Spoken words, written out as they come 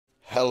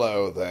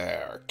Hello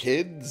there,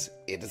 kids.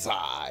 It is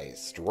I,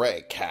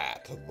 Stray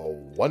Cat, the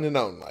one and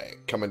only,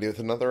 coming to you with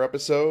another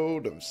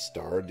episode of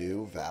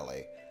Stardew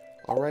Valley.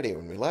 Already,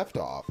 when we left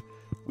off,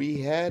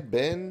 we had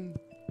been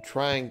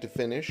trying to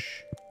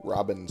finish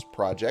Robin's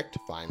project,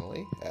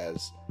 finally,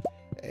 as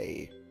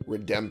a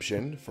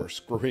redemption for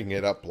screwing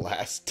it up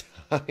last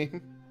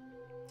time.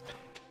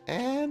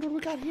 And what do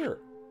we got here?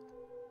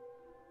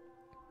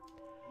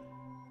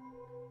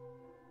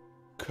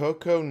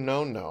 Coco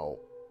No.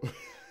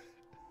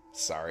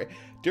 Sorry.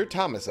 Dear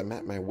Thomas, I'm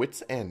at my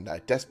wit's end. I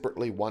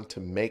desperately want to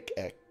make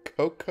a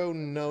Coco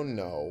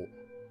No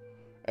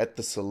at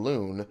the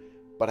saloon,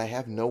 but I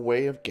have no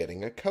way of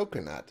getting a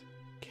coconut.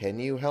 Can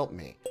you help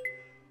me?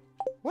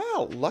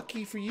 Well,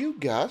 lucky for you,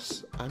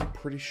 Gus. I'm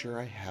pretty sure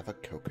I have a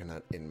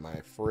coconut in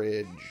my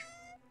fridge.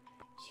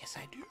 Yes,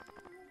 I do.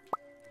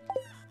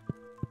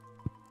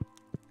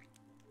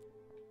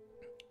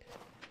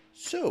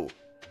 So,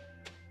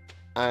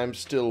 I'm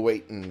still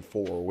waiting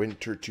for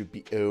winter to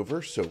be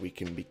over so we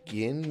can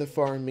begin the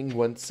farming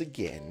once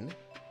again.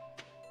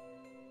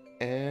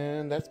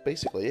 And that's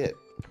basically it.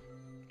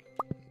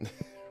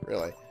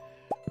 Really.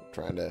 I'm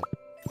trying to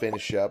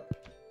finish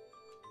up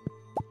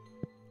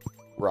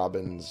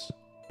Robin's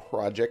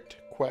project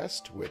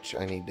quest, which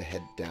I need to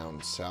head down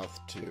south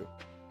to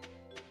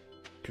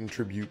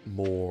contribute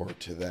more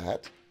to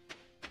that.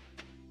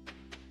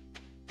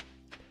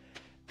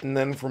 And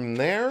then from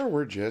there,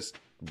 we're just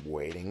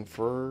waiting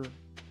for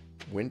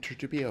winter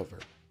to be over.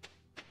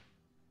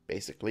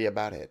 Basically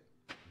about it.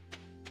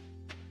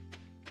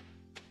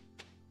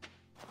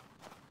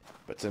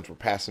 But since we're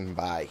passing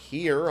by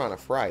here on a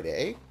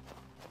Friday,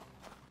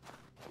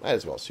 might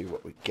as well see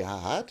what we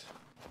got.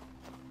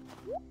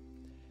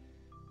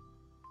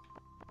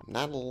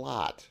 Not a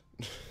lot.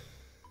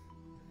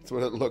 That's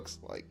what it looks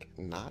like.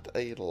 Not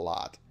a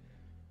lot.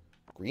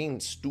 Green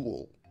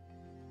stool.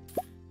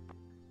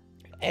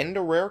 And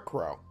a rare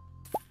crow.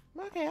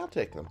 Okay, I'll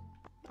take them.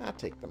 I'll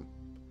take them.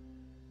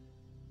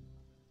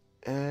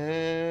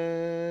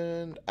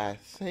 And I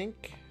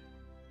think,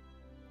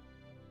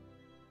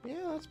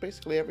 yeah, that's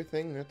basically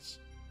everything that's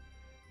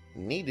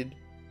needed.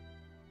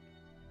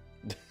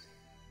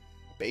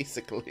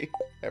 Basically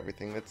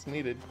everything that's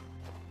needed.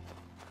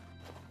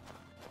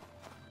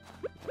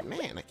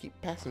 Man, I keep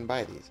passing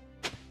by these.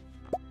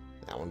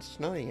 That one's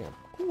snowing again.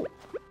 Cool.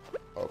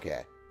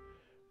 Okay.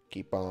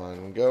 Keep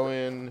on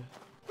going.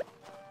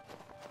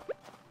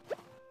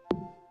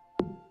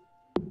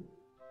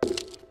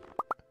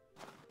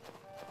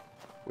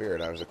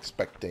 Weird, I was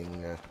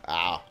expecting...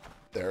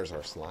 there's our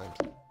slimes.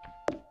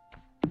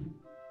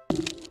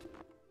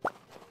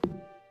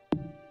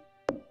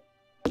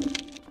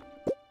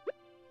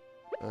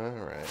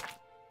 Alright.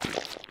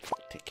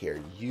 Take care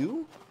of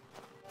you.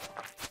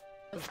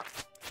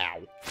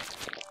 Ow.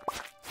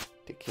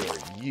 Take care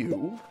of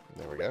you.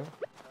 There we go.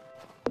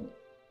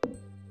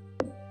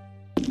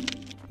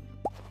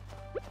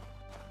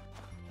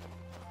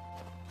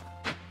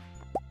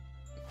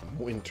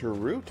 Winter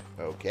root.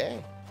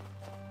 Okay.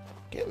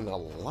 Getting a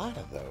lot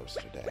of those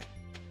today.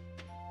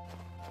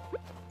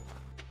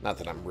 Not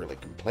that I'm really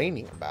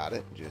complaining about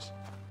it, just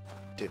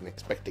didn't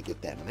expect to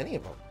get that many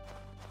of them.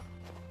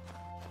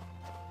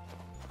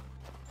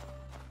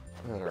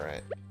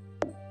 Alright.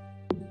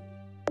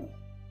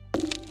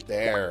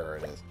 There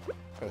it is.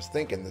 I was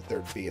thinking that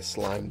there'd be a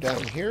slime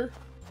down here,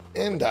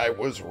 and I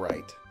was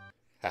right.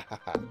 Ha ha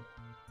ha.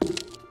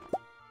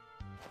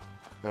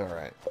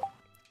 Alright.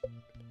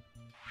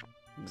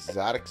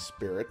 Exotic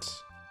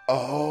spirits.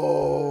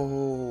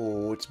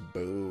 Oh, it's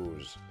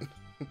booze.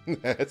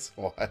 That's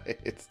why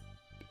it's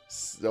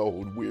so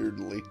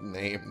weirdly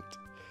named.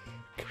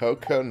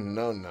 Coco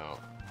No.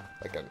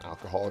 Like an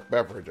alcoholic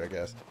beverage, I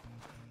guess.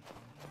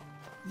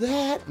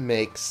 That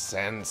makes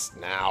sense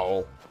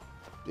now.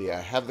 Yeah,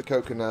 I have the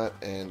coconut,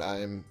 and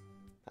I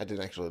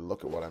didn't actually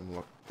look at what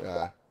I'm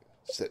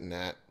sitting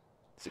at.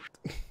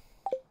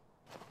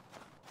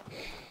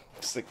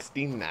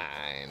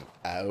 69.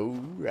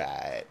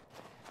 Alright.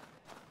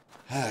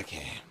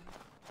 Okay.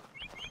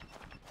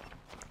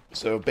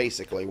 So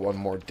basically, one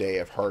more day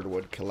of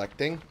hardwood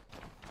collecting.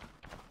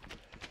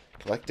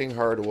 Collecting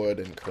hardwood,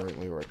 and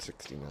currently we're at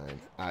 69.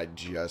 I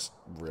just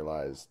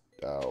realized,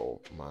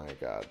 oh my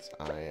god,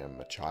 I am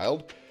a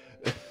child.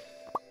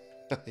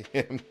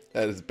 That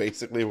is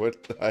basically what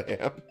I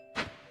am.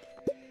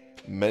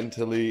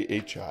 Mentally a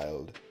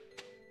child.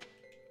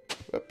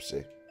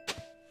 Whoopsie.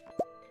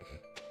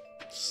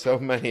 So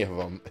many of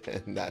them,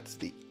 and that's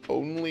the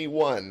only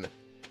one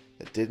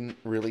that didn't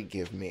really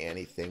give me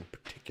anything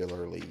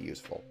particularly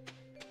useful.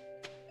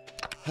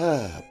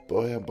 Ah,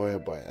 boy, oh boy, oh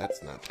boy.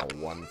 That's not the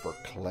one for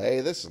clay.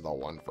 This is the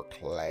one for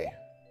clay.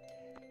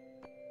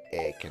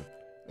 Aiken.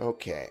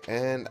 Okay,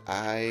 and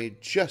I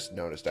just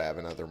noticed I have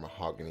another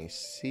mahogany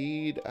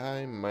seed.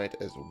 I might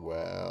as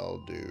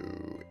well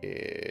do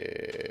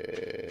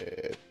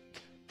it.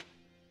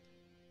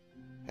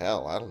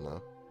 Hell, I don't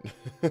know.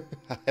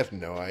 I have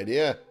no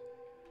idea.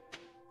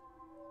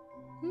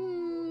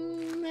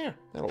 There,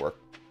 that'll work.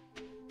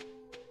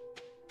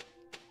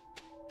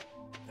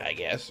 I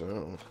guess.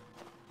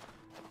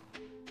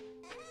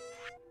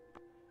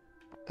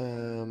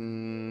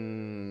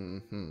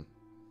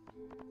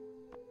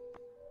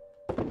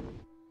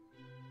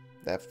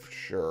 That for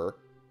sure.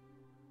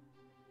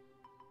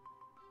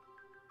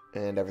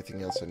 And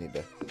everything else I need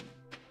to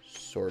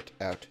sort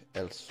out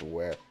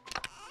elsewhere.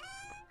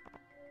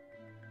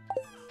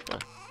 Huh.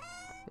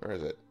 Where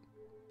is it?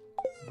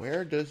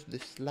 Where does the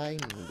slime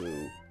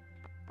go?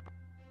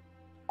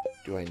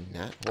 Do I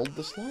not hold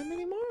the slime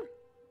anymore?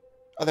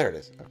 Oh, there it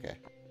is. Okay.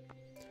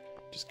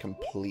 Just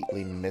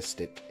completely missed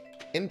it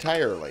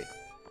entirely.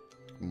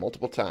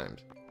 Multiple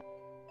times.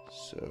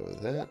 So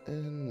that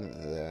and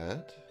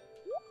that.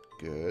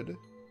 Good.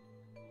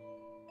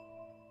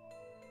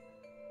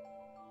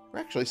 We're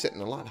actually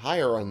sitting a lot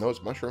higher on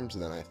those mushrooms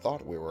than I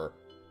thought we were.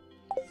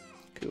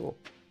 Cool.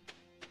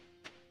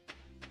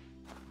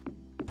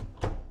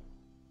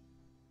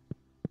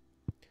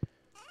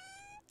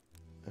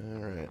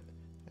 Alright.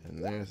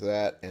 And there's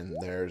that, and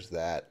there's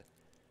that.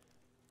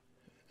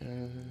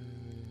 And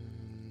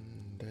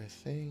I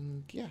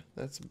think, yeah,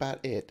 that's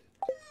about it.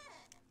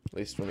 At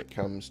least when it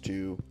comes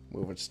to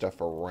moving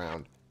stuff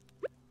around.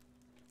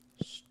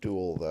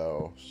 Stool,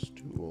 though.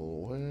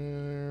 Stool.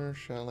 Where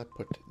shall I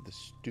put the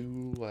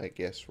stool? I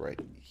guess right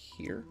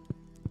here.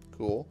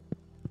 Cool.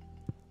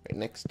 Right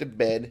next to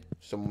bed.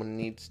 Someone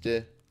needs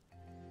to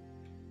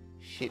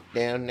sit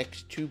down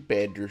next to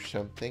bed or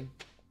something.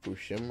 For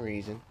some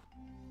reason.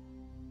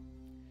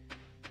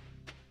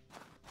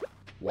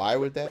 Why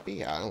would that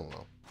be? I don't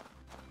know.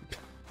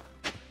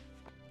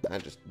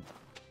 I'm just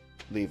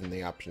leaving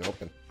the option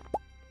open.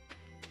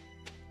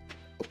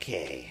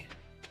 Okay.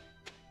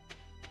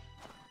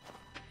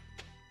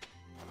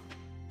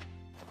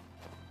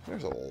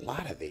 There's a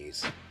lot of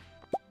these.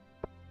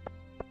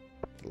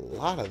 A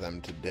lot of them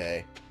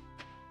today.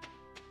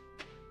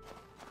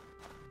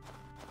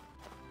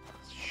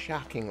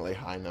 Shockingly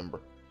high number.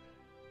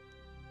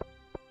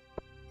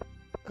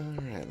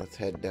 Alright, let's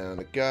head down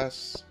to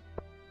Gus.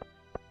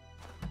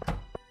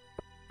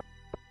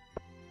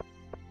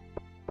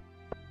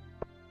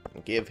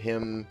 And give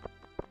him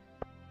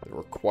the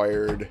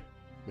required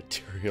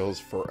materials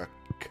for a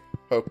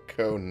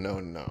Cocoa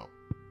No-No.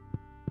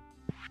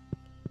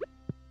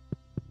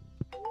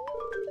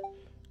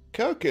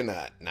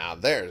 Coconut. Now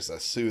there's a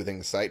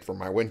soothing sight for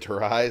my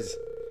winter eyes.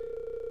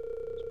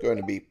 It's going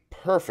to be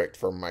perfect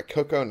for my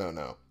Cocoa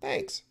No-No.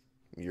 Thanks.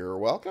 You're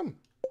welcome.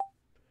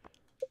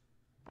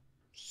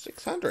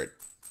 600.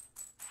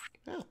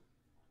 Oh.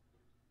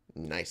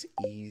 Nice,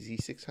 easy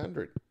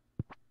 600.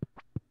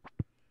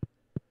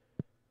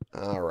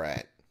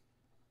 Alright.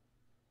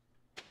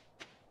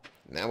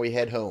 Now we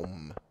head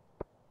home.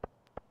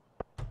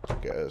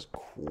 Because,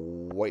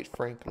 quite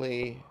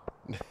frankly...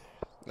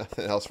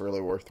 nothing else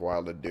really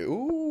worthwhile to do.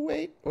 Ooh,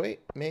 wait,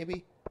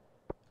 maybe.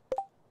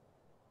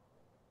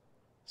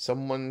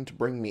 Someone to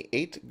bring me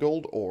 8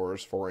 gold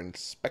ores for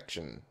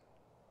inspection.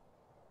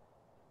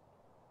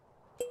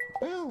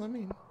 Well, I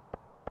mean...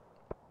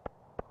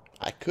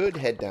 I could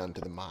head down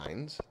to the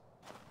mines.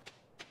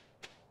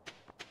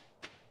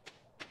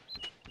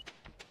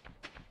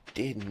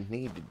 Did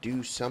need to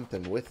do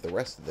something with the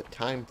rest of the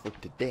time for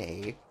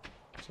today.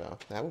 So,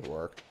 that would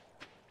work.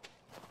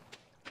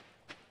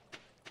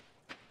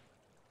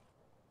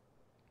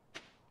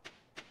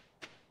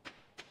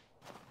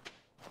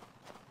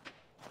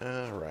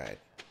 Alright.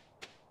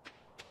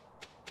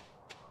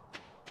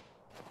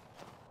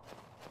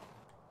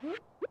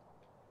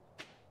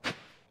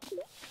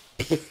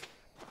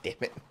 Damn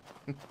it.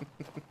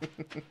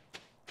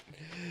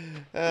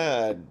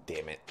 Ah,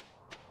 damn it.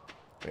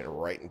 Went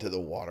right into the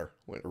water.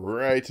 Went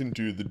right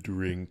into the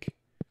drink.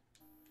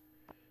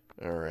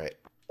 Alright.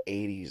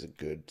 80 is a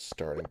good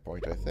starting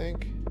point, I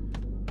think.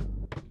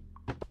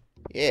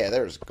 Yeah,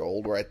 there's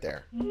gold right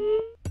there.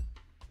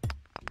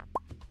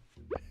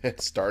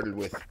 It started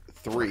with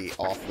 3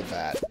 off the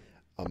bat.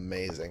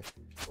 Amazing.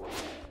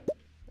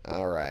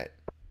 Alright.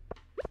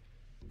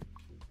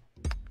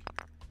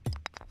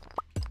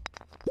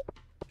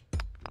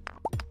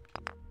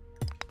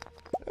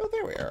 Oh,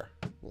 there we are.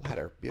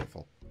 Ladder.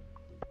 Beautiful.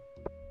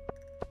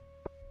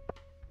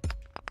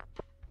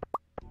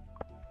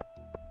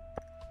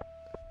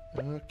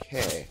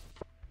 Okay.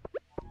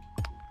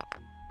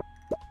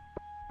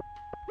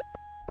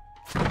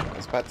 I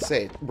was about to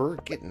say, we're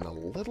getting a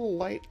little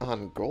light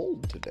on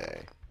gold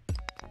today.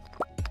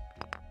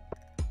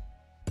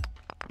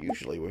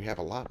 Usually we have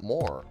a lot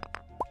more.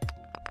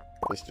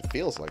 At least it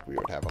feels like we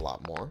would have a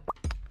lot more.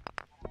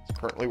 So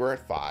currently we're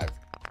at 5.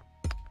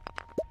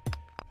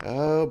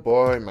 Oh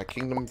boy, my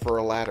kingdom for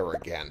a ladder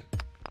again.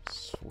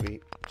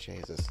 Sweet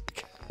Jesus.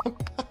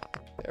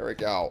 There we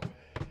go.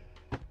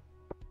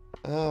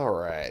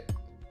 Alright.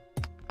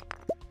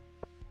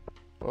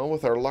 Well,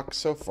 with our luck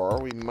so far,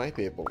 we might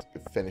be able to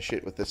finish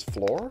it with this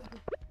floor.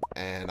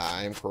 And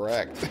I'm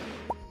correct.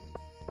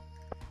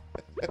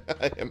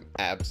 I am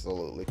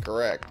absolutely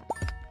correct.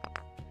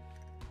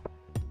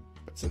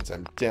 But since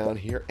I'm down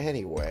here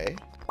anyway,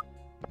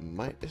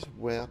 might as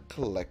well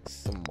collect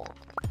some more.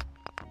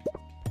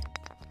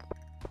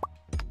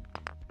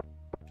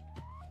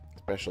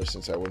 Especially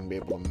since I wouldn't be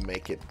able to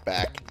make it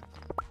back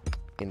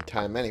in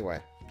time anyway.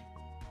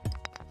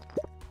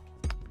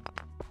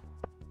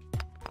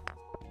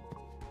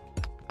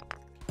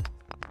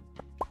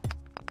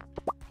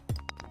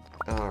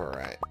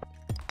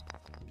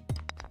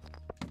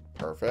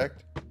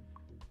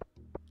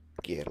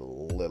 get a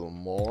little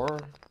more.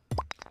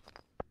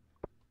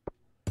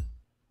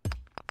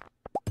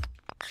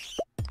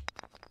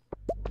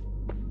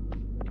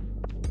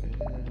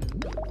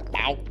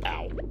 Ow,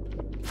 ow.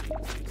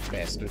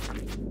 Bastard.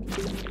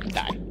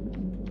 Die.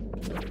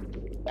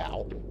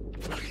 Ow.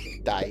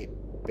 Die,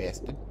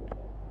 bastard.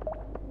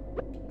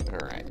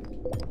 Alright.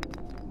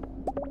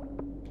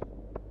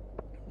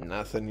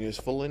 Nothing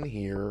useful in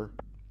here.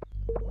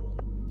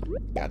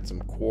 Got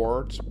some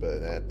quartz, but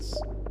that's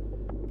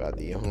about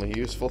the only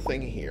useful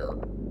thing here.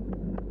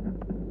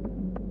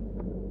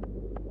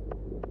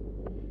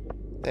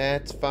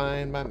 That's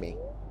fine by me.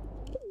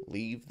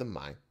 Leave the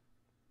mine.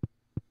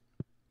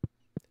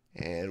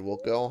 And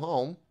we'll go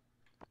home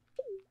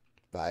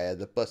via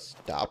the bus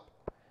stop.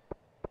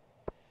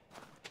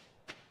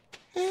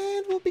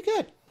 And we'll be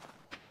good.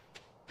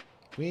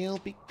 We'll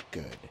be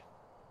good.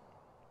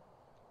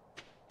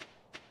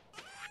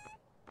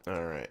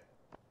 Alright.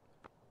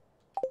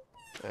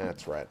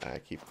 That's right, I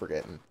keep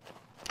forgetting.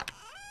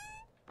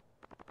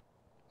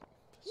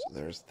 So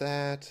there's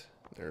that.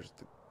 There's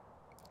the...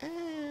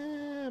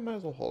 might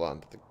as well hold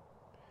on to the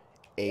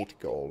 8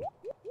 gold.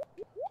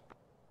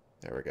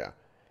 There we go.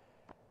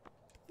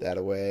 That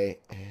away,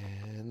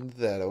 and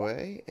that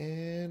away,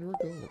 and we're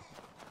golden.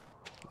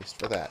 At least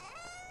for that.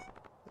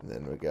 And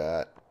then we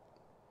got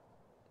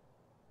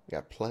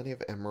plenty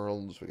of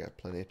emeralds. We got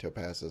plenty of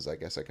topazes. I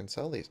guess I can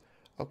sell these.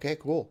 Okay,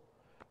 cool.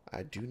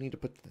 I do need to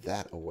put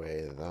that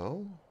away,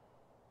 though.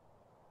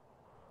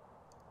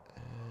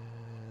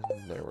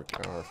 And there we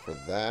are for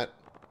that.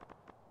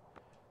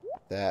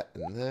 That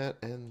and that,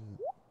 and...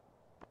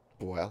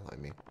 well, I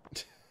mean...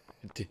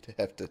 I did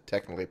have to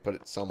technically put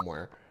it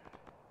somewhere.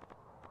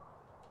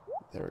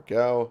 There we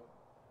go.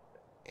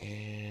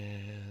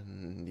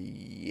 And...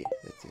 yeah,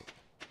 that's it.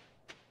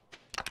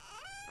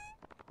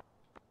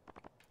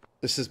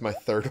 This is my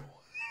third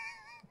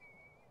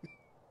one.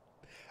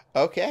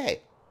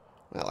 Okay.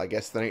 Well, I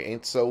guess they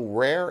ain't so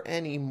rare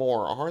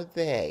anymore, are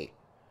they?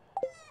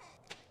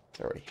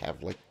 I already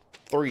have, like,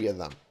 3 of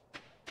them.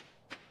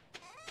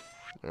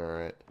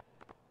 Alright.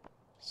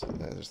 So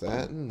there's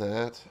that and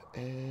that,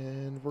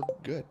 and we're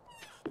good.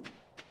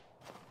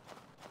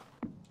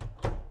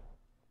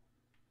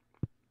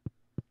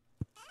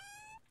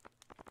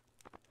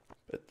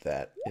 Put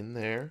that in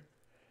there.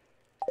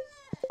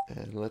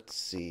 And let's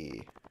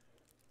see.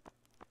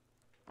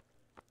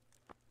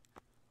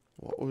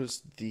 What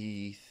was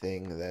the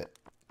thing that...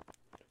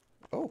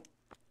 oh.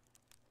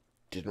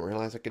 Didn't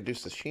realize I could do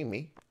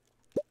sashimi.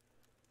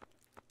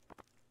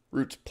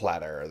 Roots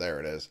platter. There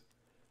it is.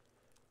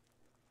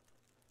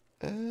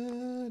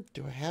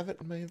 Do I have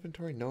it in my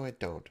inventory? No, I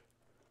don't.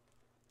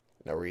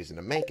 No reason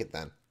to make it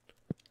then.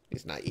 At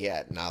least not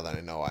yet, now that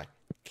I know I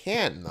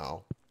can,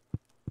 though.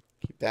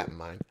 Keep that in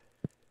mind.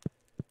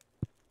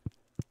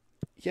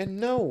 You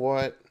know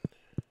what?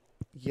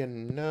 You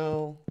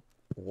know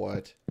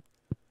what?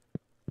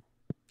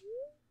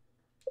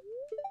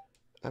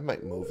 I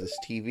might move this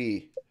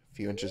TV a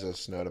few inches of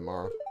snow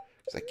tomorrow.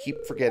 Because I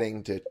keep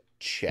forgetting to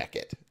check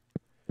it.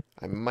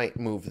 I might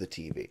move the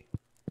TV.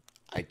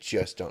 I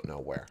just don't know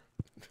where.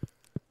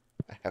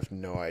 I have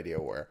no idea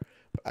where.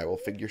 But I will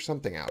figure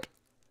something out.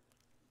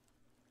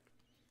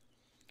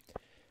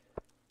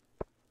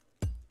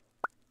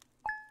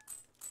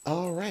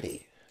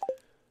 Alrighty.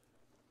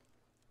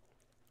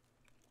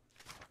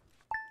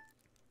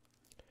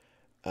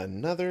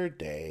 Another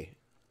day.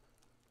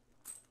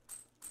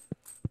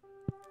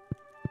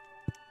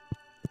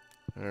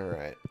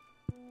 Alright.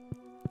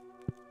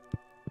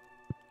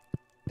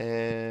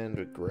 And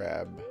we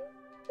grab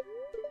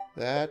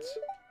that.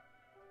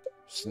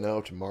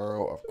 Snow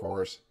tomorrow, of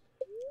course.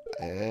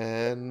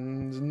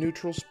 And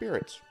neutral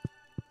spirits.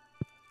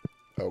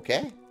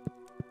 Okay.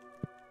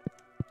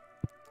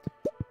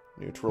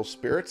 Neutral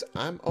spirits,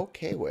 I'm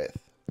okay with.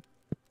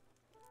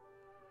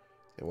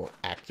 They won't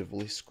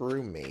actively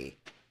screw me.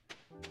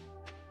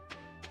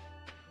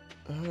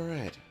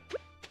 Alright.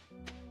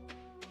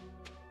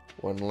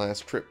 One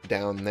last trip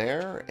down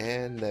there,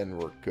 and then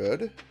we're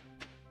good.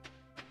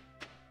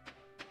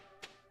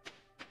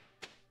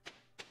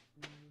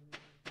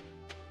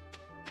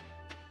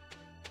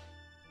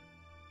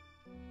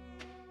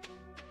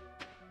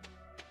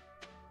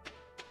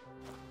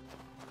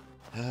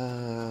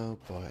 Oh,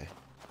 boy.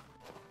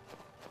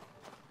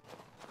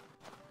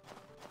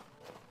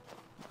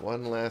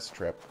 One last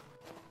trip.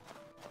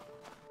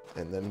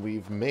 And then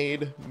we've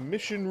made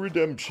Mission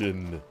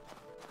Redemption.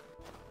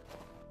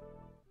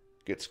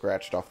 Get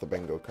scratched off the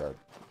bingo card.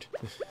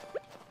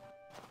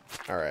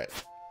 Alright.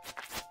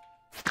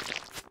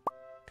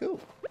 Cool.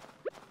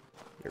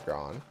 You're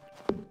gone.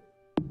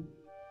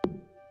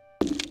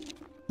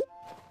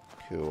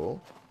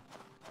 Cool.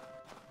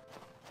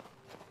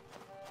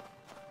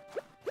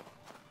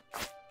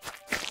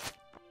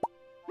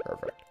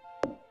 Perfect.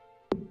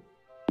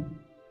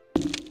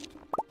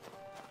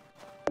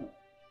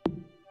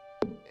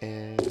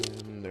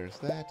 And there's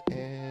that,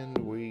 and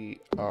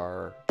we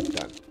are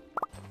done.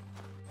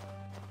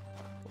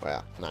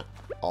 Well, not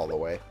all the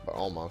way, but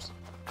almost.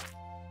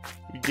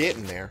 You're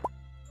getting there.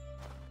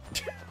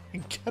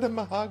 Got a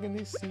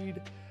mahogany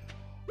seed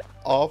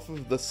off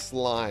of the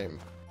slime.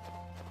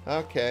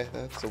 Okay,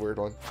 that's a weird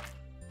one.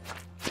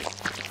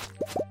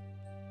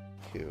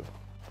 Cool.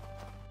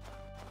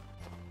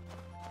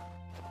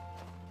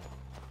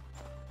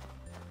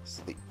 This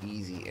is the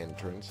easy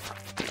entrance.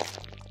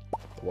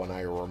 The one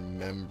I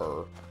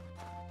remember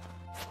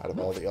out of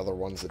all the other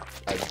ones that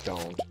I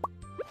don't.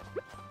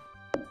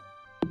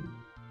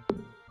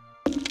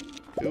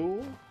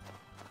 Cool.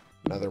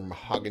 Another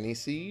mahogany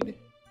seed.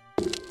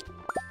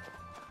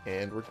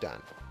 And we're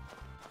done.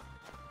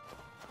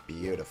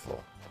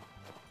 Beautiful.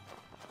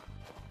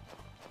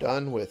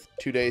 Done with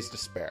 2 days to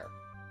spare.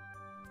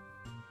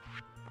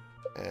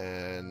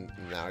 And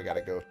now I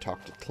gotta go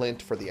talk to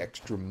Clint for the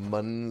extra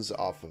muns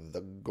off of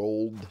the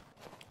gold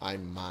I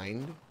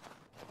mined.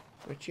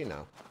 Which, you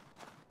know,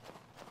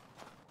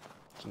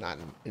 it's not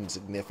an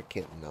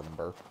insignificant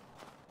number.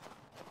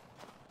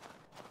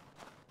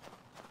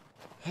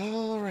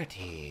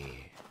 Alrighty.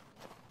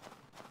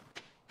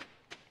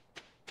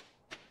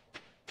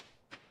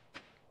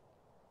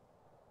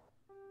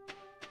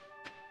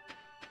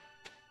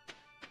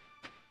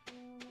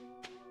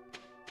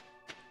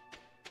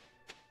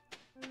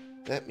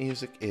 That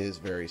music is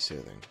very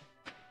soothing.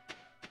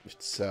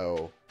 It's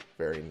so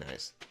very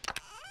nice.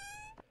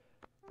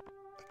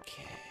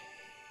 Okay.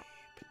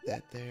 Put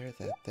that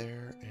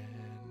there,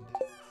 and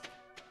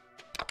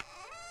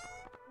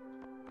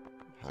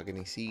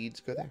mahogany seeds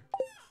go there.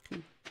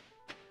 Cool.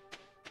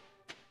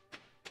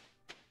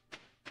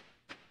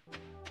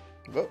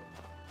 Oh,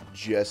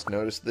 just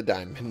noticed the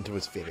diamond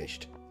was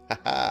finished.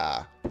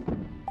 Haha.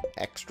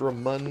 Extra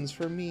muns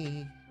for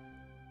me.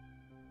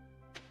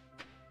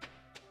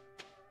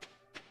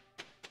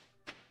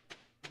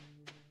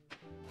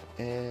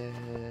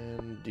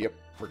 And, yep,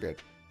 we're good.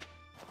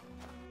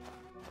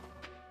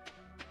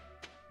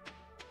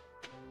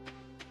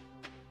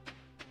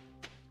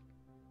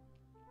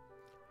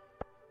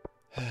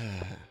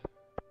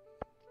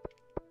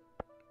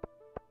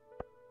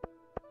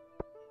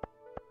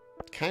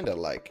 Kind of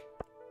like...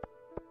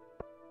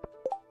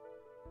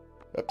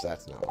 Oops,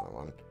 that's not what I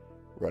wanted.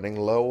 Running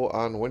low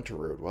on winter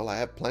root. Well, I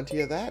have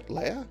plenty of that,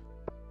 Leia.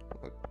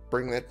 I'll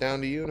bring that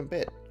down to you in a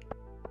bit.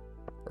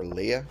 Or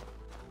Leah.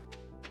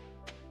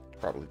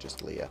 Probably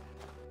just Leah.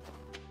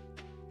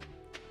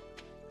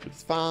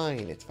 It's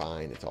fine, it's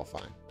fine, it's all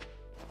fine.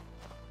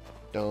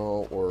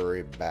 Don't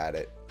worry about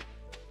it.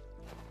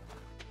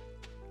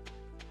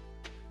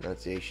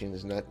 Pronunciation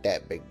is not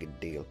that big a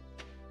deal.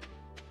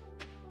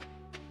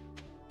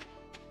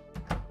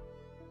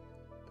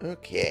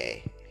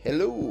 Okay.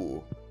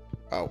 Hello.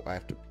 Oh, I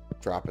have to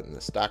drop it in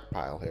the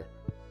stockpile here.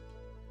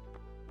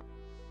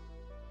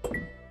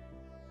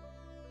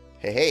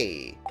 Hey,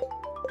 hey.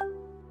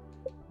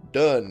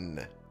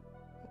 Done.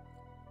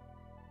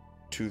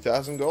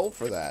 2,000 gold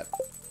for that.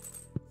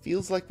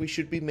 Feels like we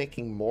should be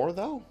making more,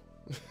 though.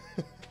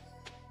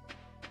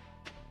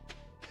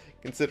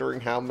 Considering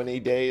how many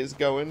days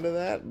go into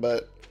that,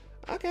 but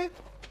okay.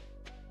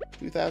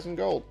 2,000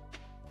 gold.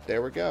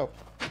 There we go.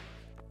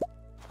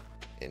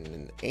 And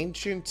an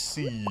ancient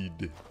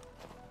seed.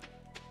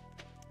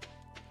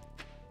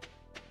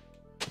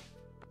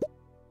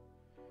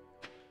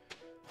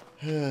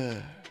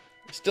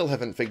 Still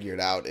haven't figured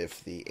out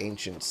if the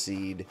ancient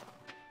seed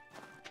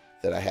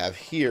that I have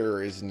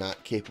here is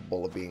not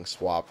capable of being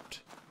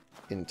swapped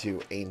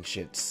into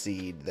ancient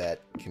seed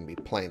that can be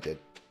planted.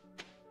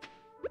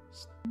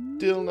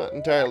 Still not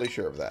entirely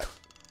sure of that.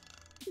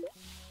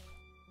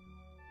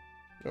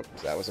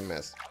 Oops, that was a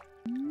miss.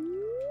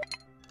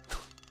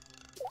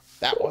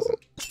 That wasn't.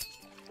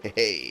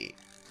 Hey.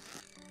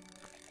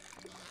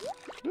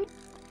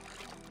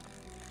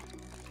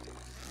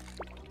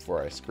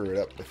 Before I screw it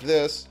up with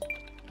this.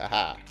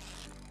 Haha.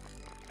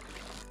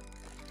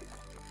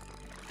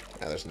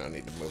 Now there's no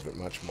need to move it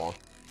much more.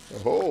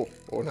 Oh,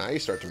 now you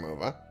start to move,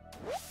 huh?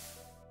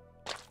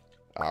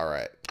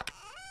 Alright.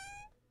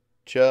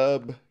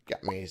 Chubb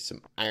got me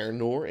some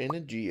iron ore and a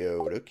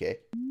geode. Okay.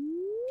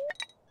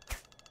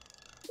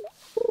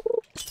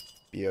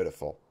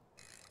 Beautiful.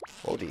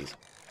 Oh, geez.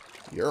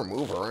 You're a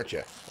mover, aren't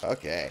you?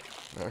 Okay.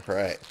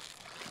 Alright.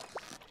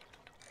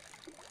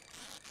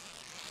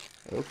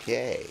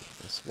 Okay.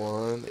 This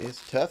one is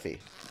toughy.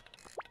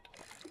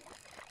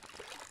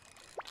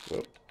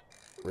 Whoop.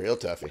 Real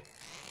toughy.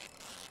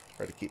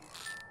 Try to keep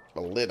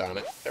a lid on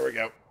it. There we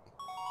go.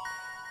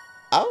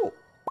 Oh!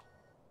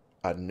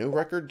 A new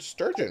record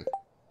sturgeon.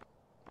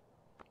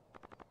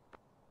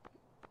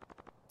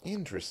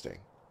 Interesting.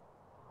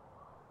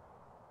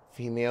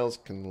 Females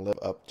can live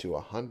up to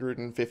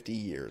 150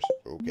 years.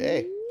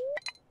 Okay.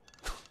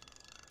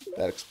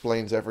 That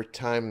explains every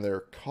time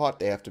they're caught,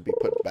 they have to be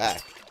put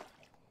back.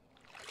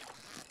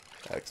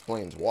 That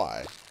explains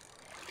why.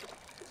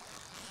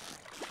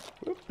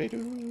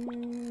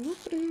 Whoop-de-doo,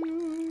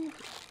 whoop-de-doo.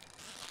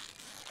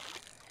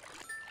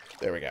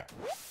 There we go.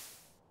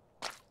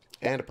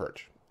 And a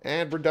perch.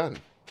 And we're done.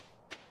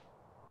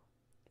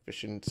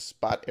 Fishing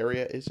spot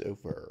area is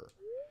over.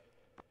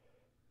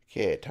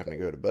 Okay, time to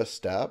go to bus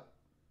stop.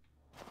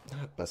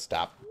 Not bus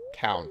stop.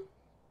 Town.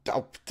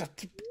 Oh,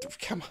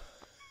 come on.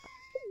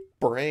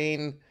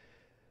 brain.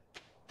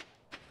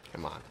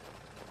 Come on.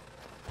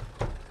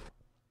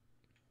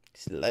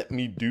 Just let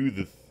me do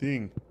the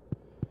thing.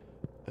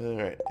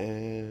 Alright,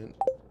 and...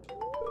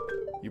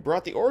 You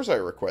brought the ores I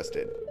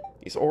requested.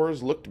 These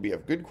ores look to be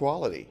of good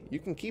quality. You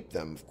can keep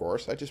them, of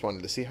course. I just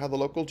wanted to see how the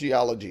local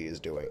geology is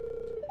doing.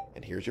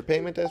 And here's your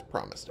payment as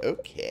promised.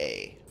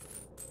 Okay.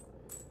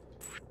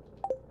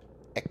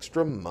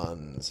 Extra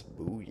muns.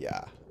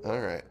 Booyah.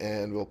 Alright,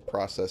 and we'll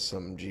process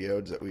some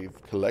geodes that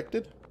we've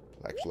collected.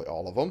 Actually,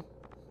 all of them.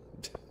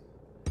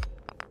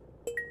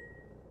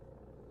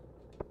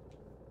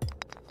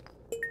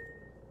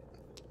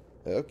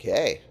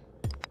 Okay.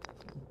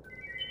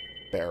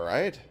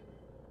 Barite.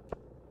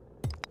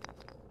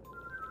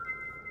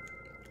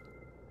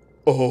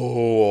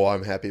 Oh,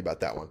 I'm happy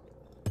about that one.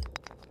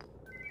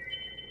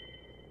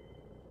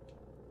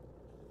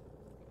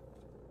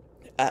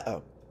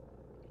 Uh-oh.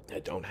 I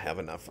don't have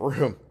enough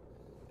room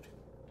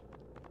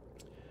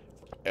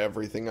for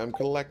everything I'm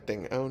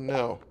collecting. Oh,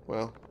 no.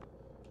 Well,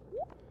 I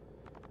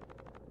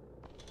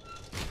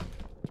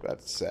was about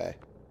to say.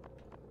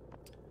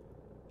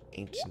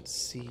 Ancient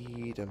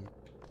seed.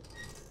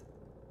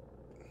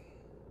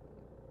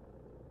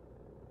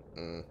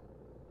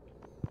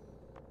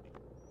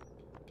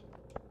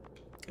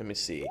 Let me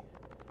see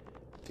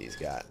what these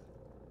got.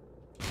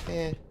 I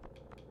was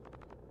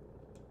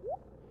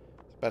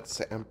about to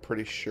say, I'm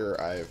pretty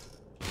sure I've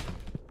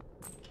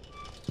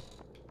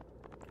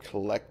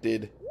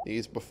collected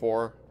these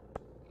before.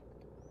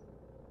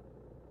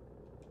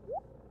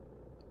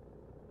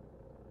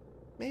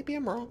 Maybe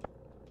I'm wrong.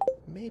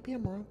 Maybe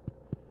I'm wrong.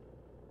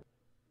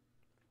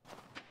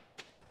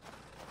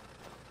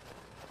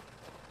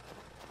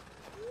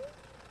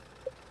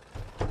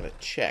 I'm gonna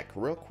check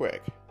real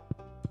quick.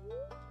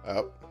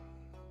 Oh.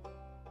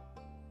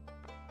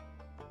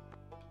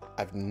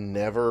 I've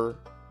never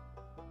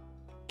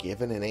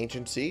given an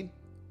ancient seed?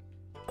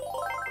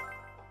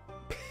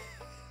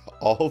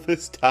 All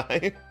this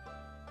time?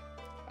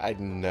 I'd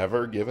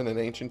never given an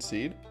ancient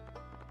seed?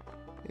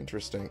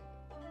 Interesting.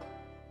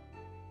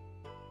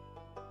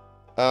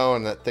 Oh,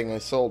 and that thing I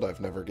sold I've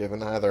never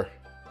given either.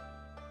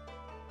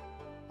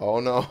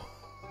 Oh no.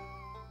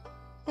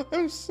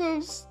 I'm so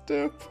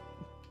stupid.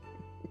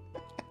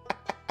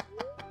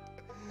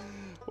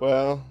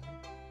 Well.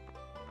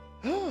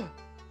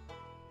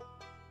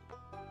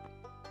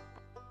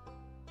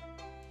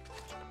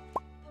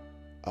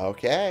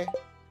 Okay.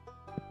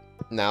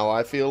 Now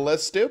I feel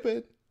less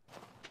stupid.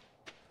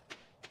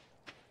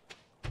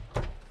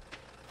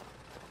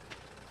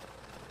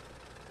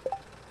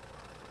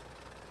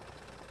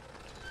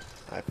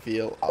 I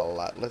feel a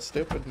lot less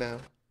stupid now.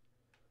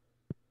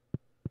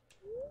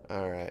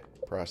 Alright.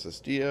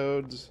 Processed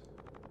geodes.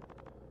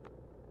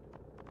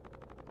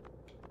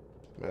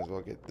 Might as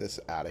well get this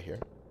out of here.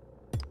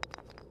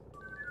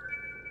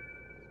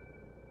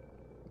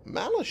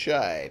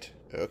 Malachite.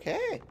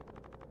 Okay.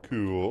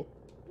 Cool.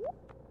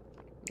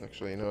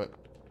 Actually, you know what?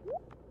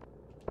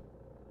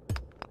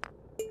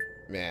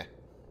 Meh.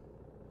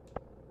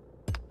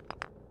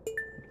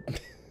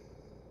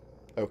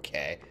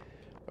 Okay.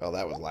 Well,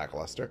 that was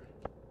lackluster.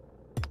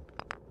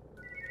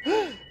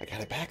 I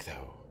got it back,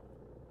 though.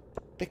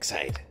 Big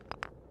sight.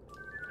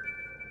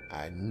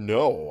 I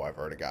know I've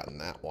already gotten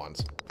that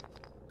once.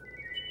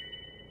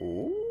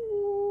 Ooh.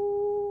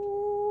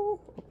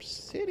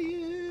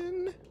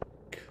 Obsidian.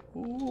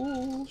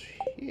 Cool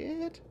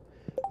shit.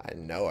 I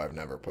know I've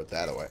never put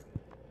that away.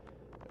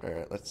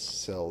 Alright, let's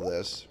sell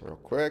this real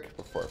quick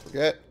before I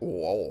forget.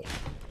 Whoa.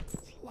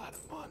 That's a lot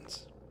of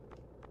ones.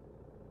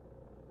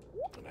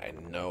 And I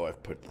know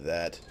I've put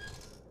that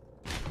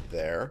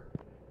there.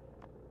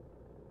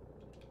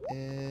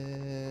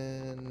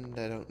 And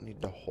I don't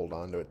need to hold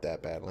on to it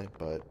that badly,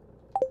 but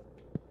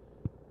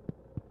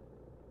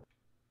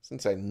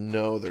since I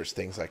know there's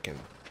things I can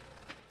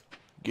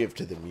give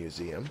to the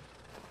museum.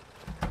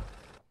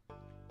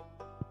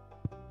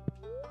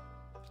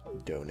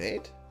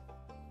 Donate.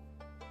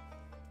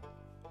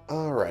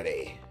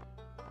 Alrighty.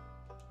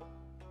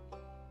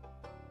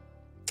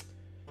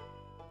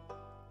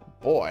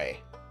 Boy,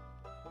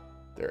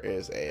 there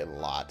is a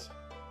lot.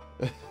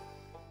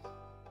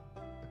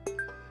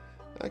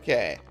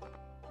 Okay.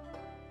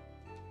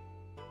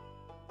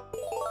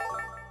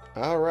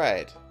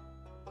 Alright.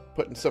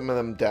 Putting some of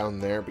them down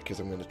there because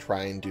I'm going to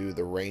try and do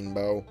the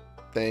rainbow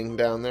thing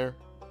down there.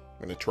 I'm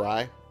going to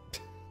try.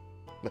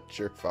 Not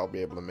sure if I'll be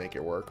able to make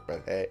it work,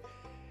 but hey,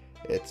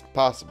 it's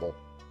possible.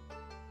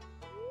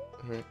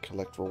 Alright,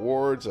 collect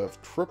rewards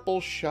of triple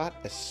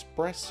shot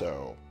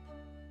espresso.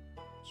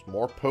 It's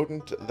more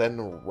potent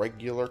than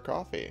regular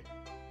coffee.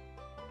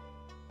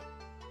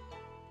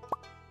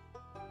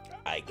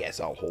 I guess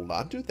I'll hold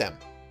on to them.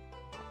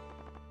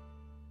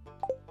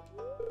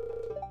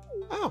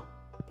 Oh,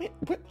 wait,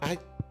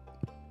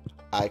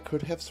 I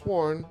could have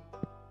sworn.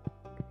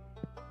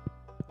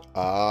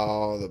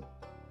 Oh, the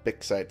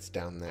big site's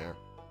down there.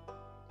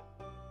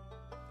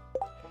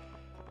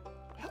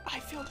 Well, I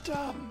feel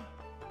dumb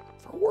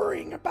for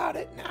worrying about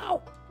it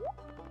now.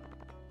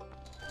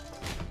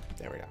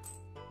 There we go.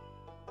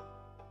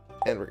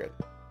 And we're good.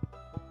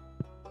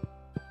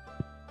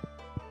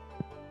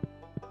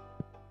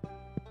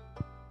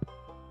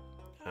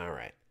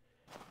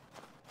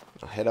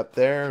 head up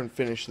there and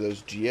finish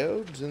those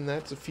geodes, and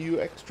that's a few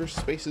extra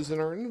spaces in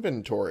our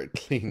inventory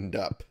cleaned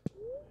up.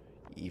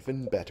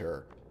 Even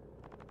better.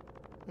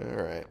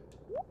 Alright.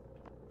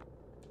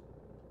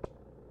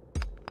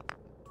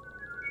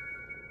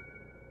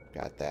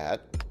 Got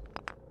that.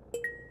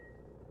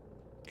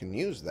 Can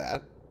use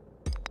that.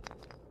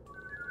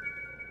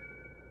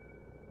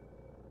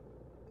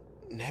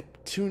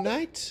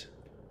 Neptunite?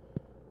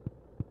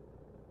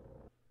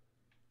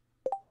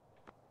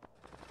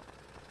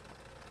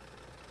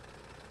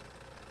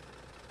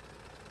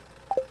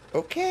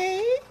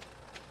 Okay.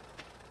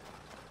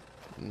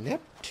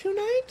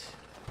 Neptunite?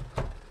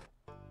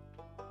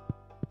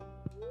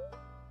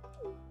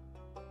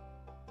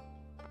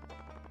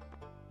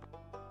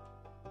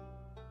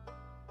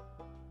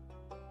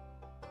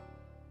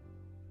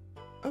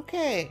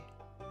 Okay.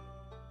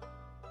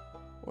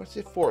 What's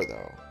it for,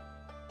 though?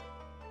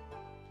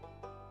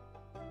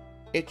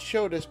 It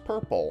showed as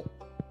purple.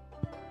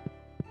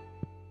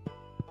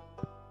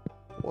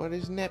 What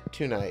is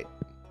Neptunite?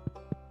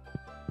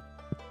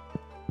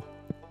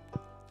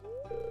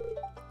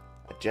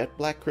 A jet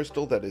black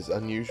crystal that is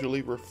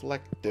unusually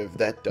reflective.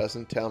 That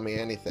doesn't tell me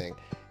anything.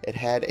 It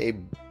had a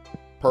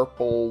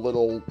purple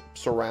little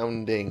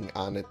surrounding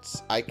on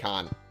its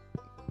icon.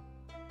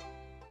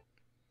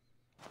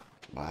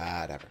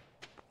 Whatever.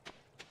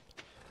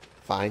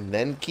 Fine,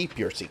 then keep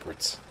your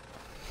secrets.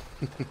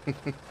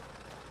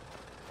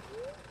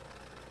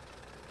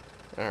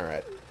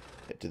 Alright.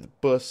 Head to the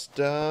bus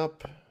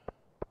stop.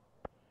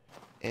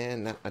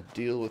 And now I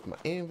deal with my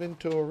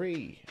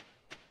inventory.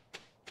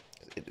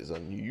 It is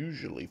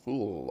unusually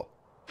full.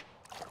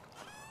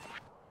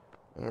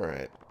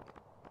 Alright.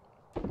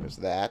 There's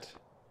that.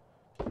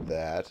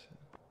 That.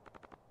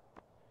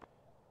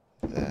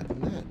 That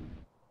and that.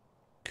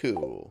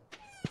 Cool.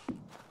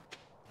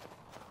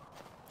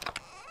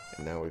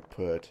 And now we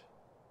put...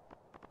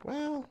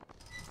 Well...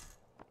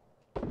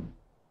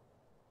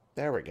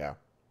 There we go.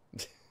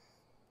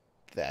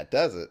 That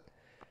does it.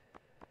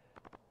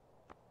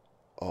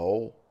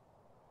 Oh.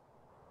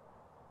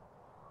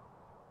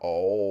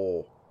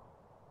 Oh.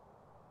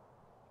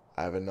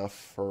 I have enough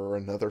for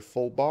another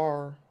full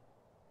bar.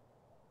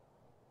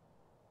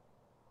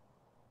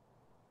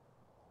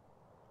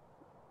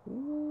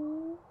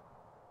 Ooh.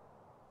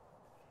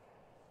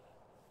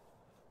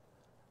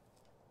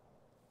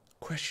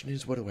 Question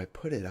is, what do I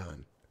put it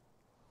on?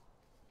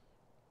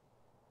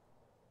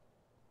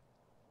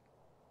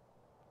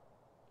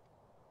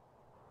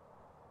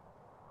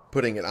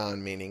 Putting it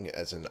on meaning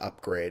as an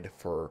upgrade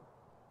for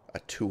a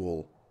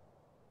tool.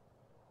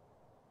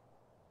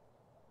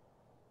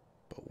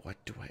 But what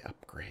do I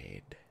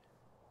upgrade?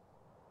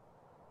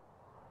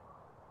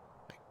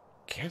 I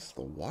guess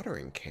the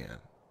watering can.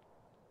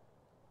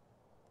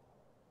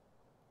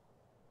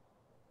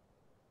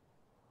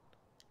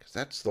 Because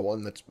that's the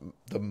one that's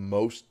the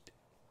most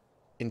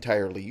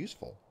entirely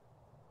useful.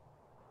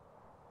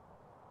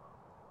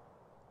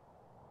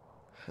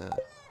 Huh.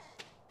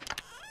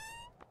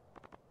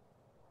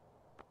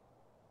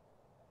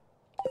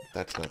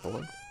 That's not the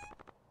one.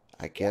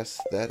 I guess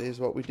that is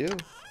what we do.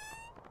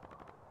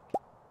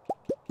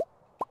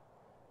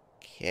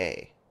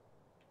 Okay.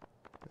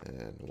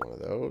 And one of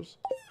those.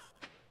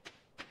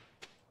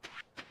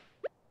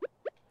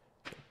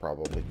 It'll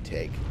probably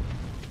take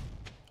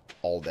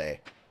all day.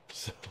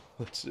 So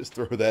let's just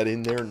throw that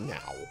in there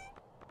now.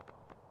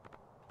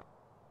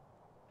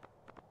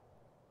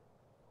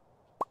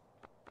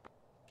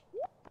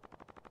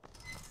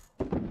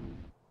 There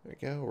we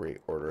go.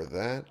 Reorder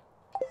that.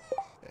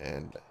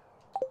 And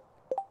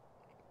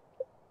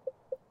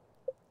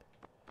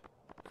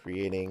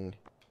creating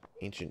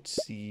ancient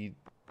seed.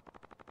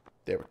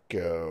 There we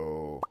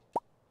go.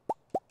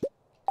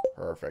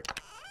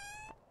 Perfect.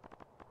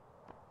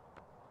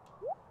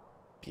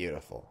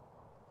 Beautiful.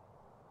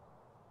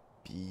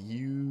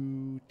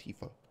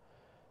 Beautiful.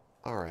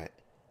 Alright.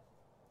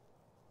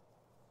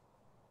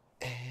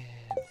 And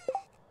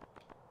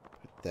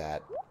put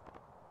that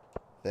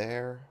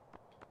there.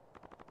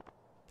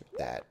 Put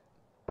that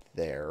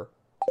there.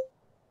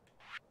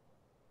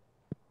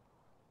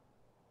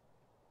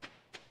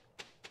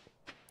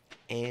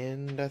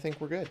 And I think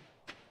we're good.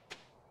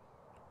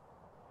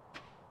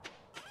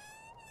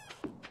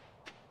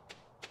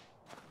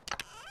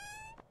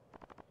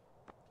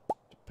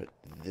 Put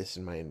this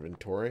in my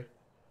inventory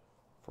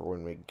for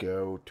when we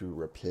go to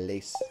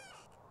replace.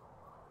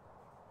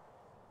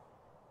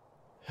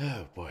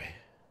 Oh boy.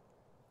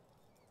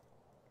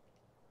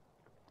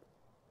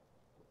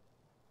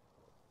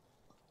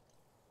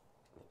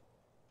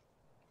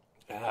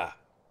 I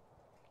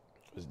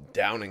was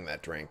downing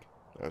that drink.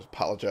 I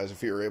apologize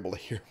if you were able to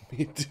hear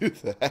me do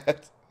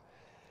that.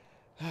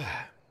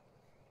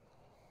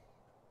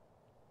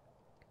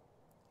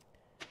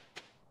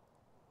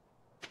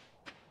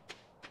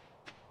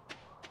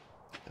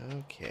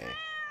 Okay.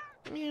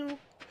 Meow.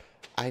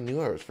 I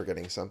knew I was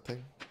forgetting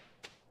something.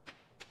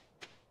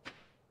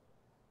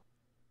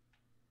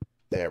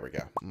 There we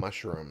go.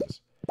 Mushrooms.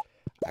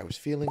 I was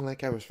feeling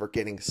like I was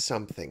forgetting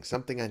something.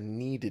 Something I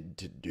needed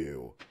to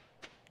do.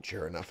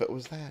 Sure enough, it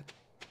was that.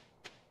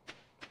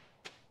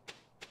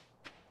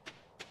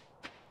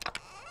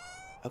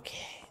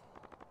 Okay.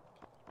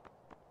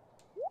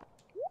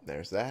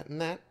 There's that,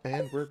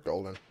 and we're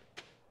golden.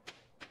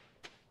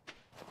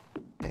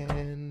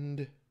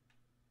 And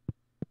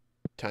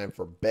time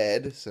for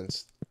bed,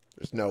 since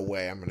there's no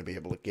way I'm going to be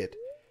able to get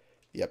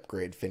the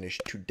upgrade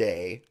finished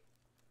today.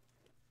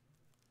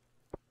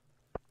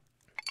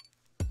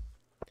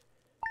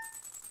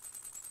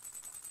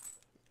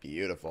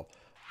 Beautiful.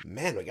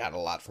 Man, we got a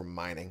lot from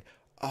mining.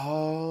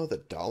 Oh, the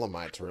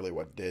dolomite's really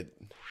what did...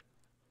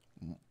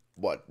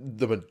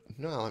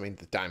 No, I mean,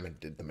 the diamond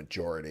did the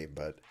majority,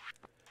 but...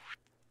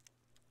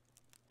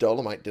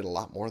 Dolomite did a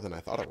lot more than I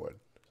thought it would.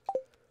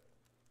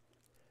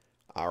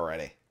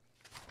 Alrighty.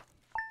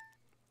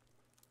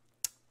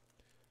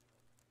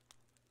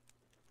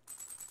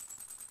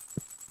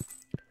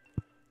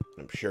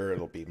 I'm sure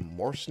it'll be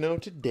more snow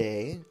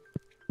today.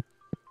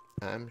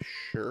 I'm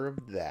sure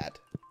of that.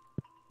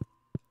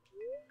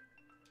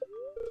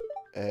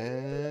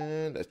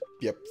 And,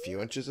 yep, a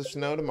few inches of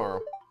snow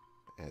tomorrow.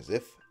 As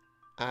if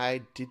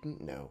I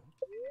didn't know.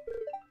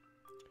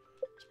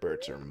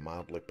 Spirits are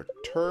mildly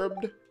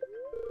perturbed.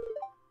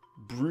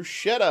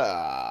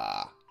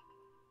 Bruschetta.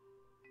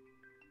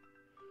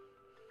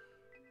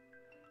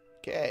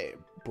 Okay,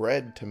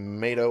 bread,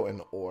 tomato,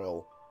 and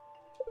oil.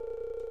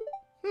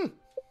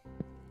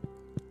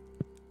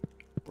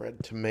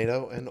 Bread,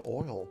 tomato, and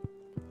oil.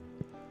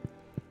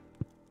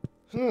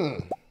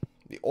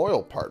 The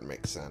oil part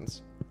makes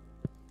sense.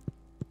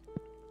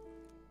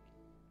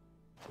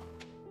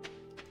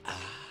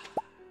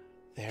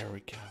 There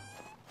we go.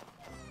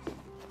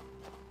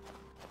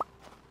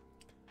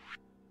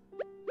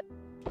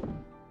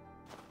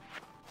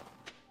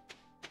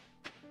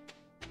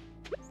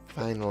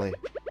 Finally,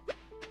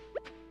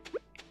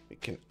 we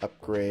can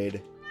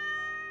upgrade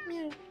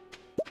the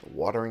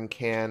watering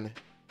can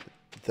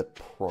at the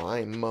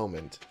prime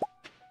moment.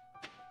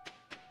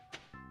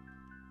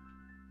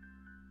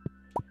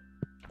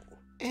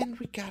 And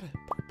we got a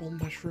purple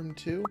mushroom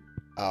too.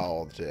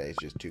 Oh, today's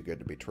just too good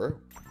to be true.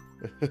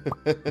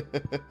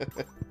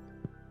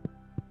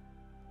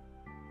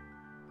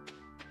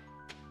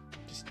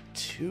 Just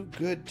too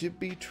good to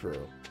be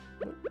true.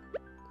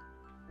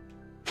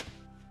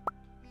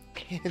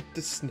 And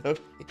the snow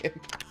yam.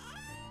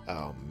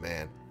 Oh,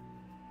 man.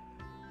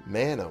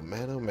 Man, oh,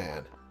 man, oh,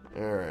 man.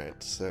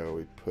 Alright, so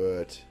we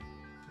put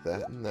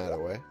that and that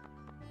away.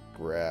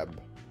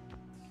 Grab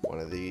one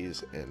of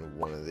these and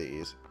one of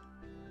these.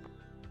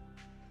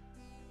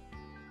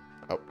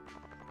 Oh,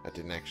 I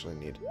didn't actually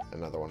need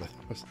another one of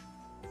those.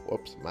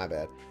 Whoops, my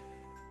bad.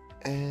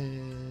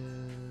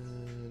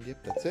 And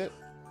yep, that's it.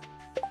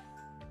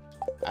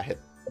 I hit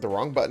the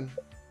wrong button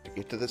to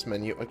get to this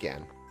menu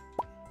again,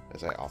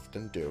 as I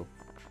often do.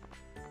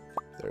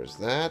 There's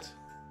that.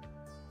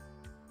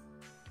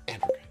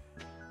 And we're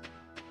good.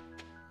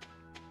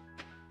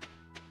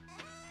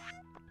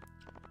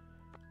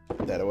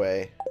 Put that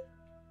away.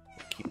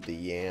 Keep the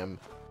yam.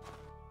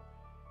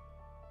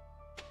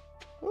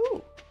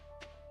 Ooh.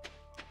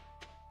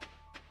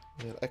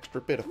 An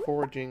extra bit of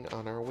foraging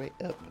on our way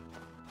up.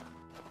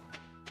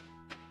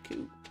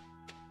 Cool.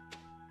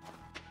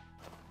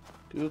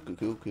 Cool, cool,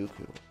 cool, cool,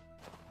 cool.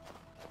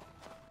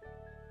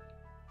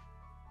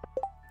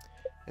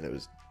 And it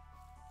was...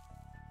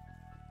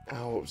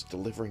 Oh, it was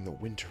delivering the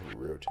winter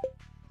root.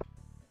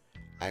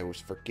 I was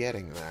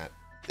forgetting that.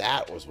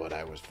 That was what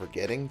I was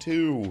forgetting,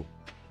 too.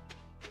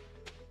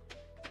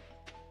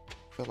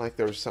 Felt like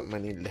there was something I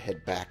needed to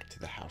head back to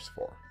the house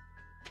for.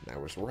 And I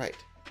was right.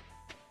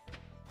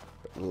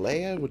 But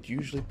Leia would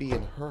usually be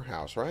in her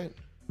house, right?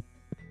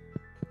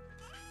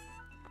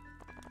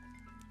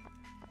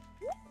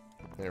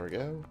 There we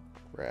go.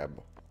 Grab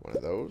one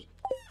of those.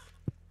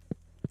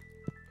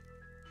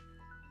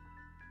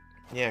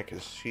 Yeah,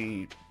 because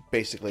she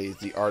basically is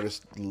the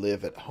artist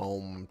live at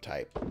home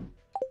type.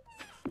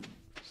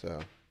 So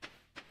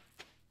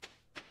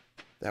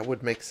that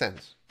would make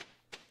sense.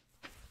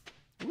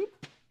 Whoop.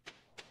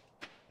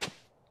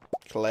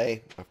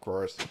 Clay, of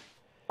course.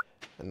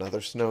 Another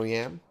snow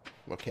yam.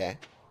 Okay.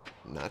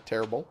 Not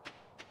terrible.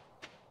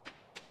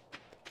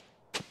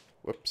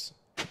 Whoops.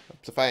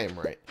 Whoops if I am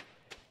right.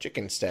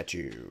 Chicken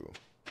statue.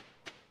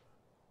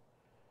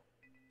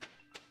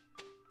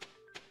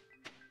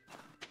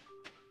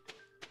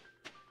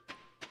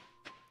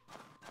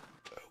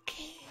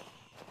 Okay.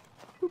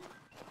 Boop.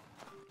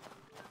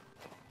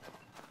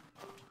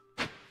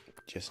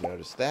 Just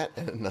noticed that.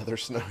 And another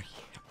snow yam.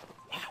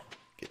 Wow.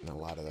 Getting a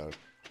lot of those.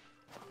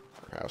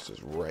 Her house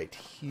is right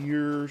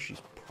here.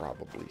 She's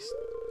probably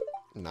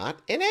not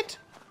in it.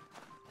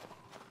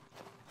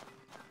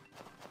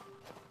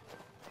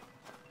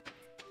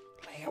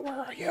 Leia, where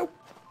are you?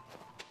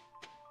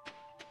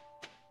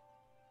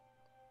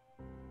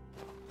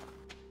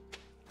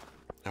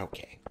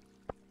 Okay.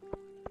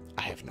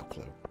 I have no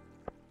clue.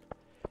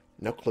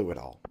 No clue at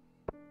all.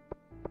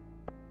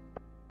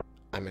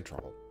 I'm in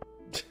trouble.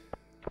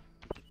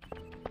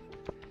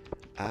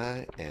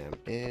 I am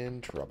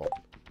in trouble.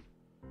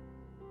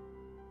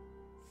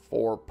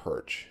 4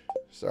 perch.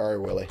 Sorry,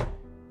 Willie.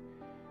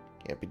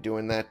 Can't be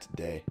doing that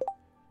today.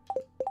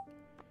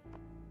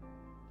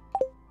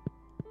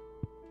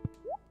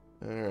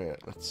 Alright,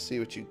 let's see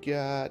what you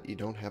got. You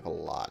don't have a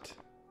lot.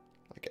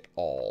 Like, at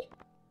all.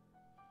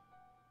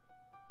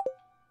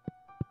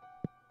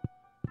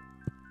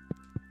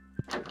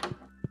 I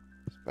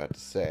was about to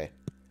say.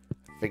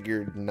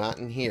 Figured not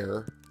in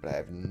here, but I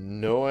have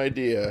no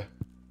idea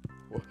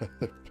what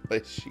other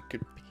place she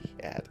could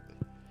be at.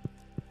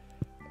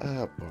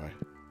 Oh, boy.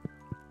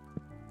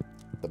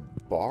 The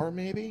bar,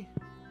 maybe?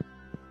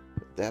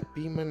 Would that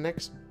be my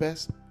next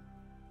best?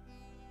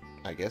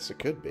 I guess it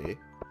could be.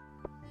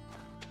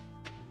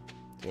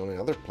 The only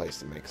other place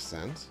that makes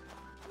sense.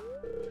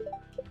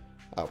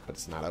 Oh, but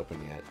it's not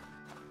open yet.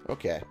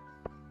 Okay.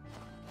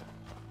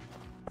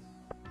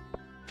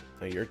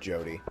 Oh, you're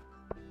Jody.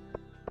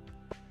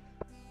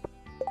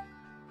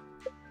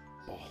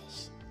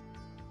 Balls.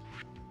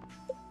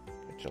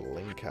 Get your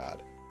ling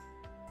cod.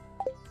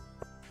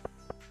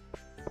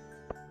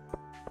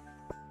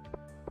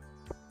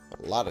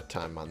 A lot of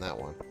time on that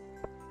one.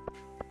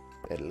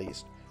 At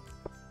least.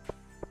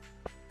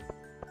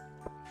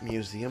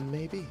 Museum,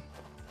 maybe?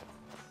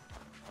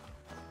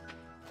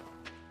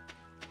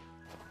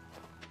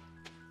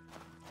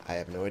 I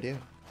have no idea.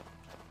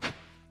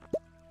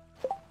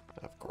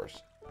 Of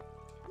course.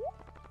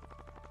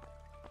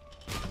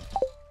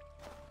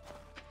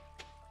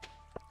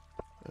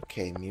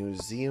 Okay,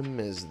 museum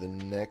is the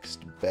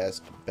next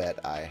best bet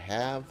I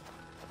have.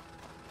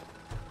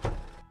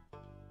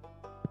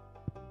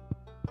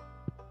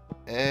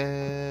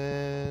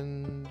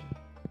 And...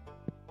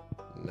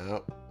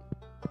 no.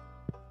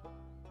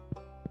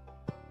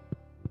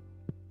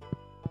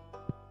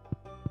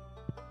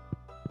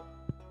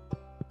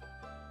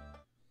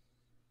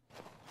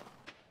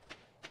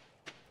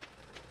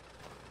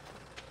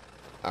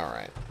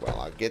 Alright, well,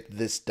 I'll get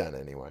this done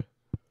anyway.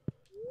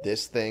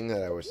 This thing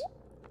that I was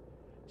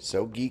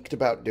so geeked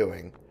about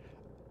doing.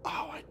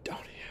 Oh, I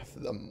don't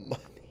have the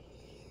money.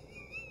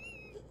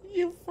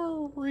 You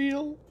for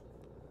real?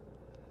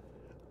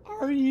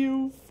 Are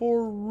you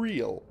for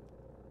real?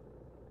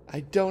 I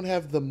don't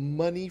have the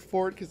money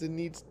for it because it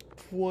needs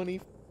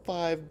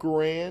 25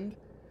 grand?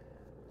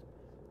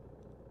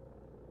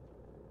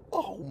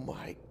 Oh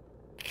my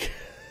God.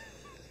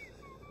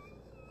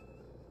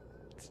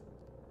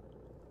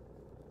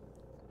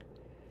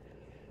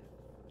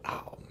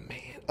 Oh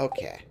man.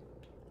 Okay.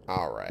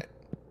 Alright.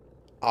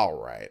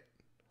 Alright.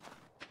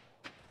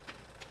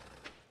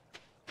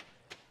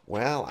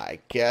 Well, I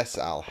guess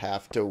I'll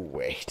have to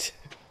wait.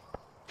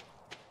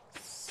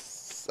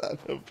 Son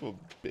of a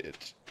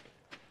bitch.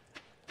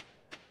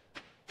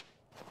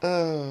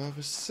 Oh, I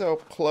was so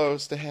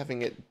close to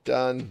having it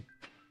done.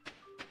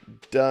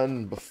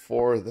 Done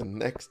before the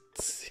next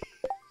season.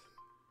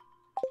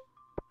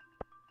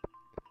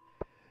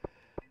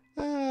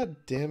 Ah,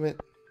 damn it.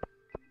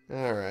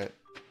 Alright.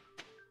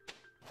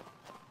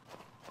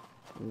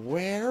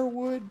 Where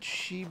would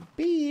she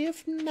be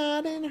if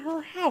not in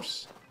her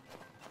house?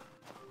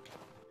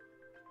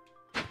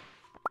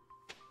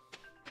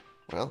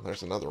 Well,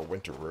 there's another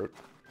winter route.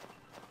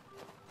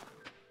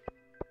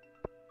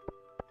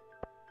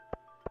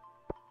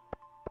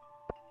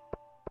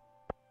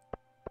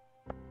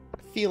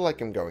 I feel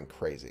like I'm going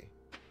crazy.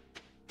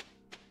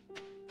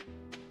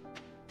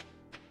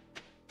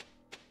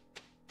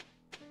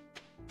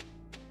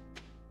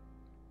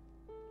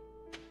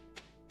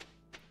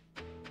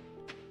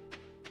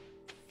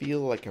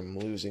 Feel like I'm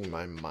losing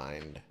my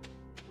mind.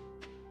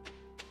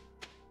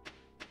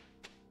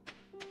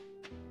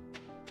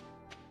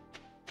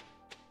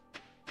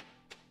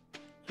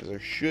 Because there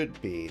should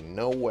be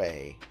no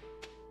way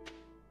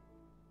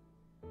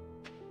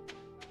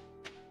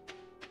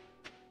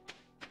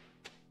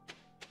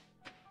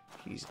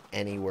he's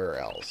anywhere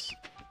else.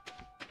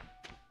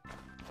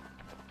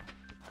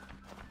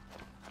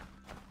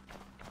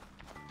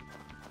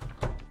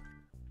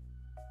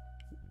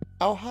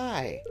 Oh,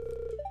 hi.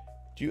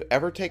 Do you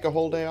ever take a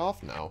whole day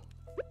off? No.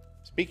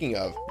 Speaking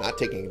of not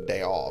taking a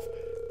day off.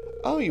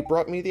 Oh, you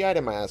brought me the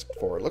item I asked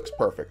for. It looks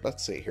perfect.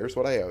 Let's see. Here's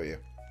what I owe you.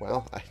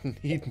 Well, I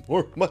need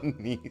more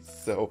money,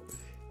 so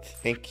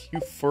thank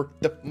you for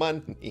the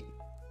money.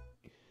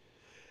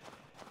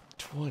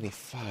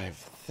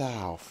 25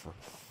 thou for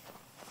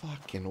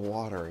fucking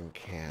watering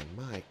can.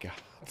 My God.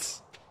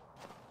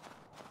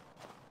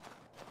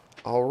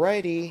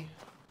 Alrighty.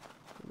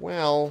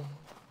 Well,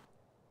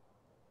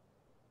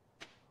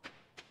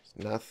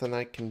 there's nothing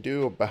I can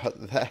do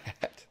about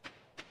that.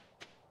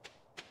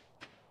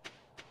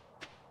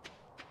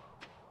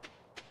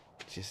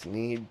 Just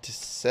need to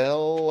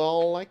sell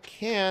all I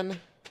can.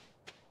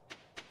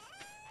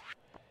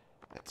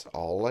 That's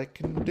all I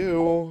can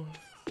do.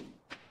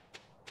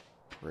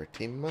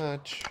 Pretty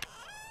much.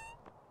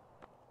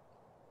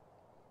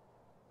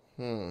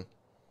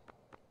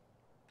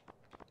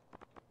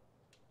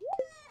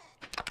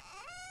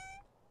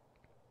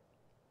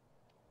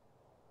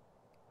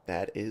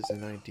 That is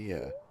an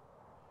idea.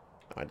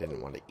 I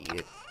didn't want to eat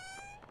it.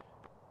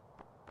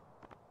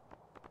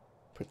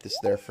 Put this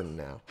there for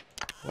now.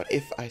 What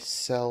if I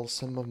sell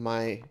some of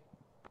my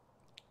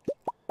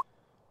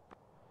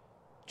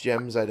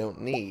gems I don't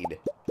need?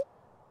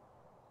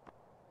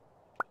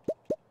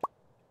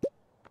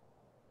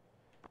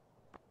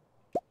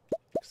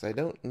 Because I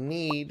don't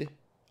need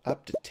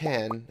up to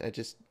 10. I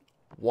just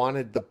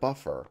wanted the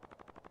buffer.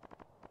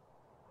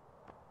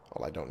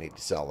 Well, I don't need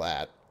to sell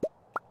that.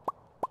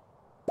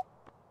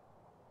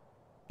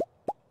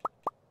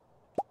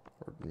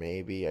 Or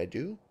maybe I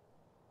do?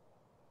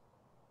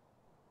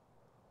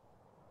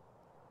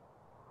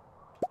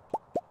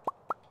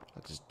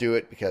 I'll just do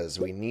it because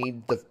we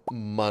need the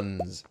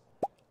muns,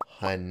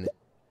 hun.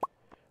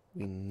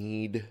 We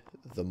need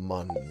the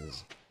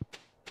muns.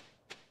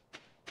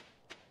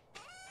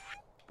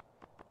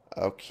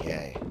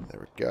 Okay,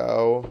 there we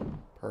go.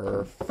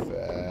 Perfect.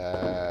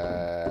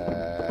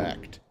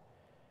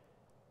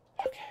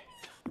 Okay.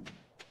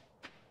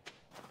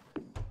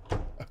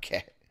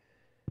 Okay.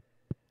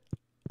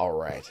 All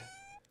right.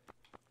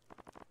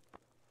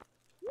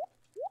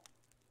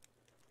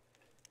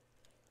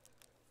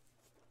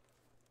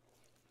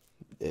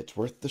 It's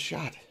worth the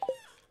shot.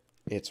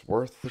 It's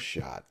worth the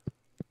shot.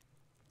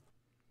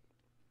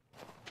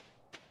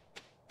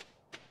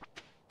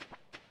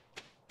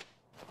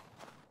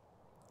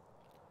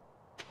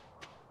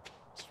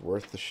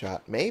 Worth the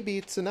shot. Maybe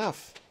it's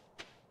enough.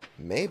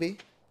 Maybe.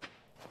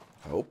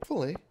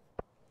 Hopefully.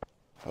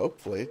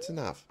 Hopefully it's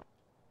enough.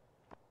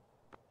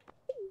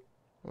 I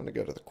want to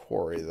go to the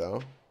quarry,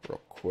 though,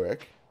 real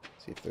quick.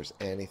 See if there's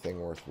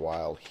anything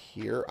worthwhile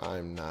here.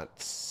 I'm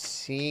not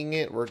seeing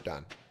it. We're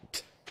done.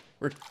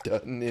 We're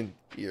done in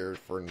here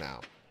for now.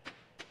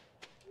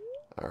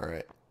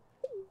 Alright.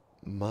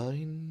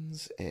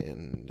 Mines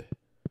and...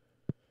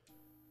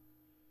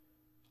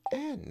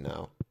 And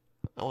no.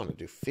 I want to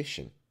do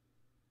fishing.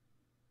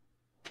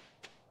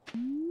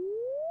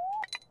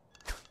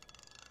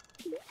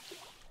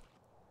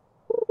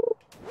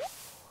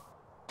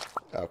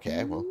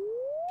 Okay, well,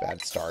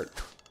 bad start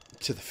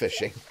to the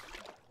fishing.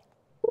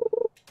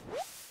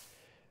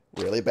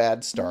 Really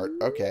bad start.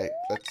 Okay,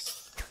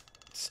 let's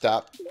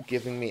stop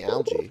giving me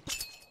algae.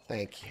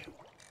 Thank you.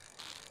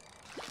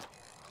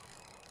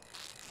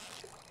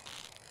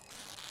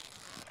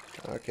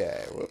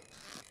 Okay, whoop.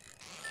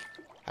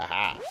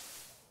 Haha.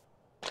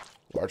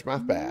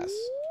 Largemouth bass.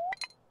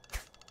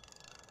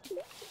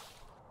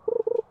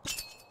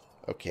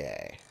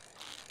 Okay.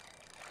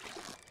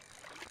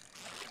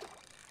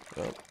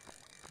 Well,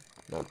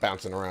 not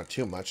bouncing around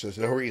too much. There's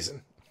no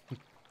reason.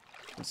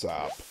 It's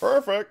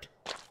perfect.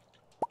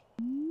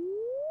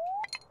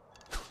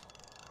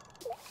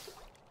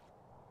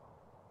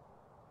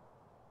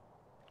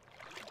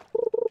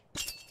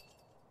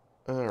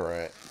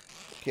 Alright.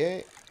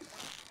 Okay.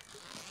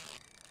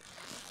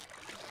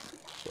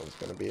 This one's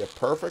going to be a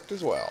perfect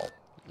as well.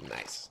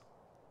 Nice.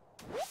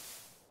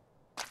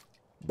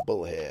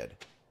 Bullhead.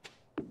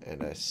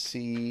 And I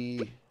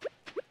see...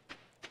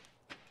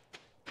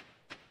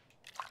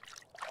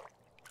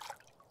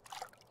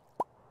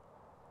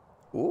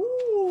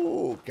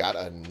 Ooh, got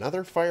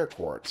another fire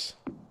quartz.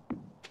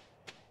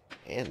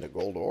 And a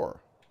gold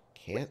ore.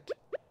 Can't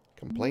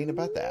complain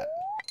about that.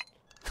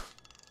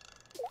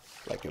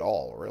 Like at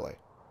all, really.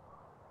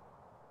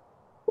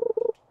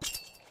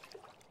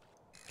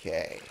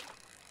 Okay.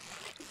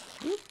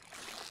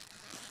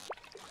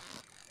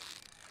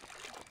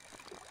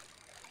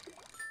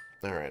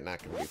 Alright,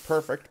 not going to be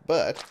perfect,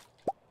 but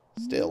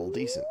still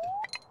decent.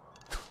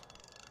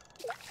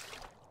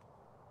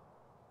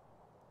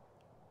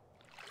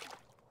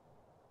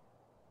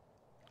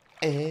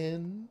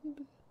 And...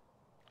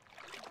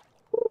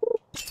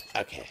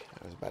 Okay,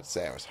 I was about to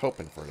say I was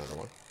hoping for another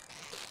one.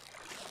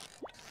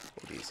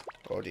 Oh, geez.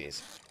 Oh,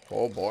 geez.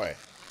 Oh, boy.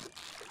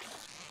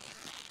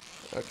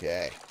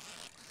 Okay.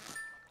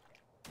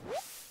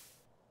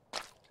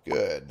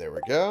 Good, there we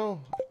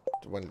go.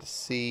 I wanted to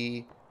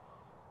see...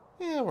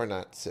 Yeah, we're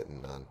not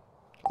sitting on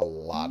a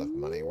lot of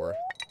money worth.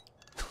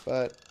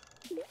 But...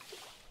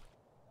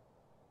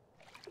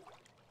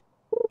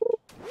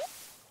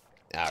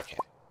 Okay,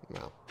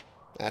 well,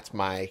 that's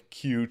my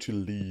cue to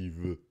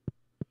leave.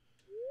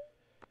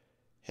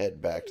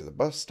 Head back to the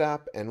bus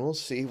stop, and we'll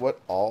see what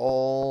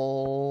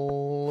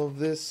all of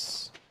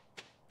this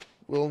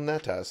will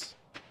net us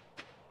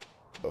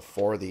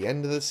before the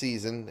end of the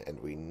season, and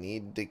we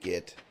need to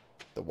get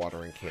the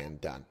watering can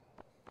done.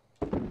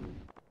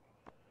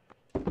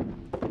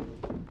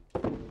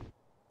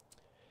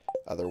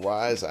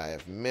 Otherwise, I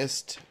have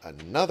missed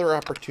another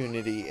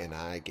opportunity, and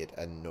I get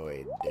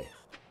annoyed.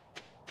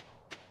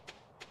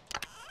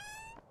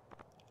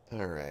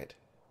 Alright.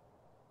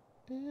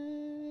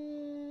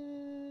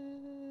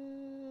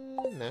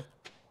 Nah.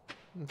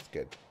 That's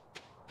good.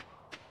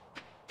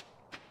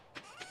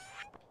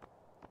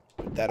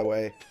 Put that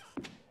away.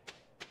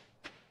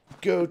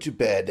 Go to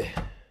bed.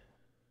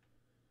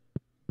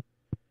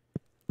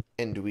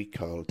 And we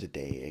call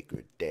today a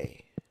good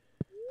day.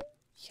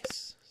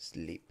 Yes,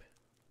 sleep.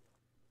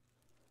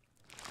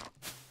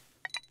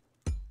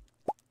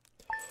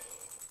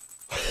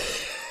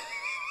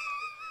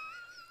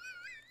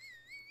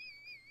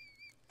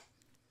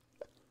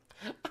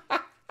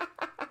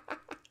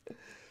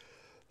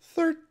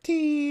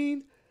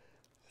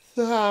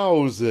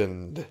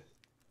 $13,000.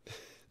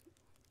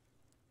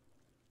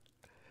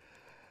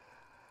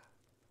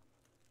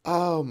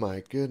 Oh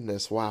my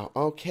goodness. Wow.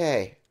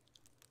 Okay.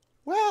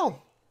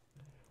 Well,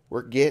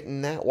 we're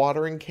getting that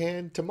watering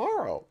can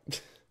tomorrow.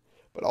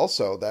 But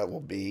also, that will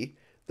be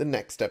the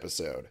next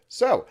episode.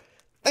 So,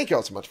 thank you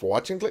all so much for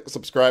watching. Click the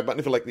subscribe button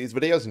if you like these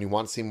videos and you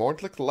want to see more. And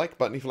click the like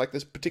button if you like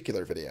this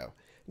particular video.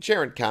 And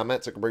share and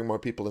comment so I can bring more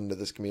people into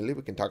this community.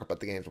 We can talk about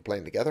the games we're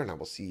playing together. And I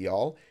will see you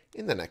all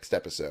in the next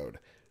episode.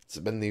 It's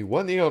been the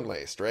one, the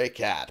only Stray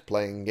Cat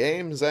playing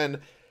games and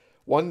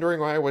wondering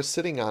why I was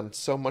sitting on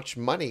so much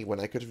money when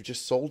I could have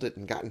just sold it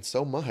and gotten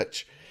so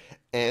much.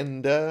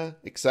 And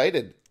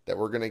excited that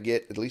we're going to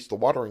get at least the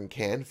watering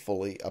can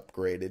fully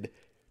upgraded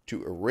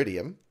to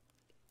Iridium.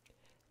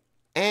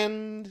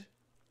 And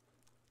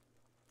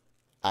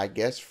I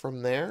guess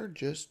from there,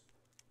 just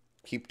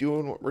keep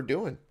doing what we're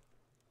doing.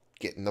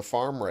 Getting the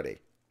farm ready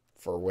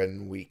for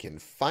when we can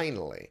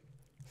finally,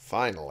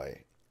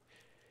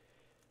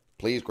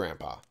 please,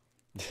 Grandpa.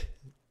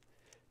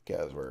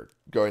 Because we're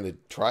going to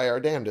try our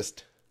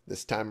damnedest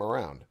this time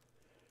around.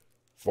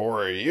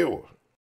 For you.